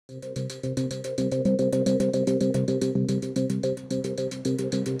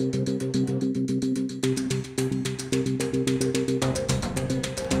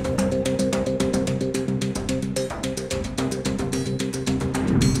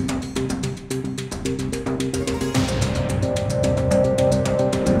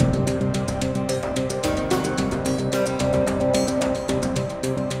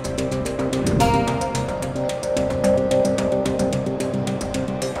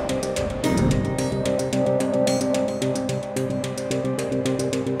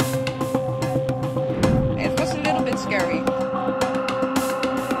Scary.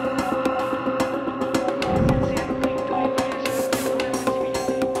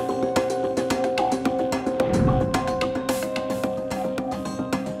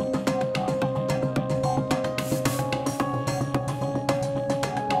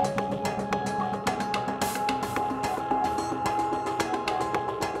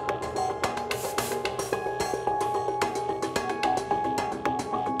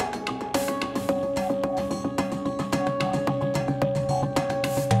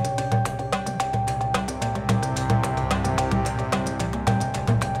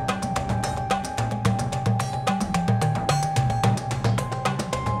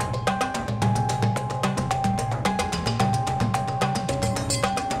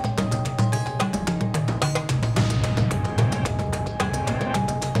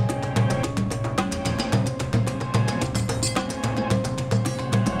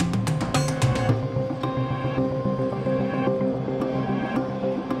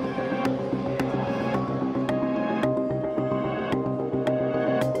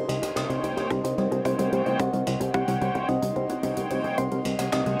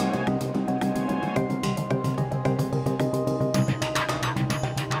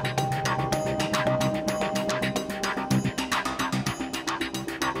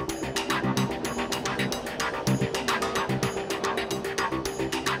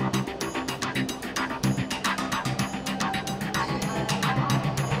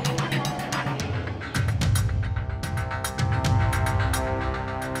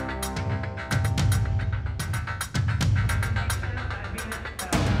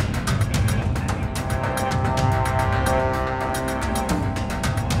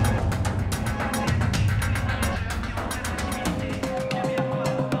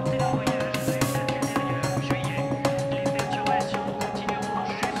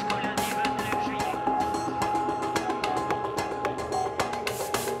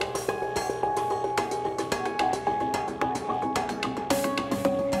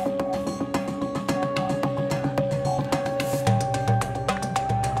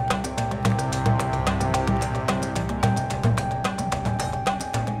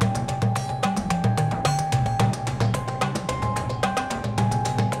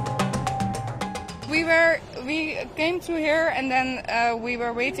 We came to here and then we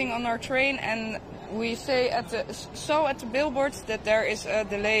were waiting on our train, and we saw at the billboards that there is a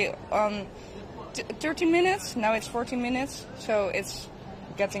delay on 13 minutes. Now it's 14 minutes, so it's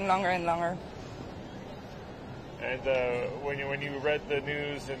getting longer and longer. And when you read the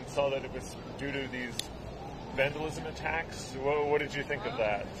news and saw that it was due to these vandalism attacks, what did you think of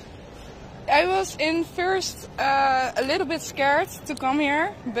that? I was in first a little bit scared to come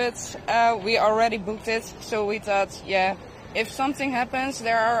here, but we already booked it, so we thought, yeah, if something happens,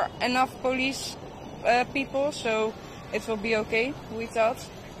 there are enough police people, so it will be okay, we thought.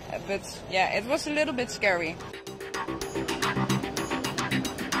 But yeah, it was a little bit scary.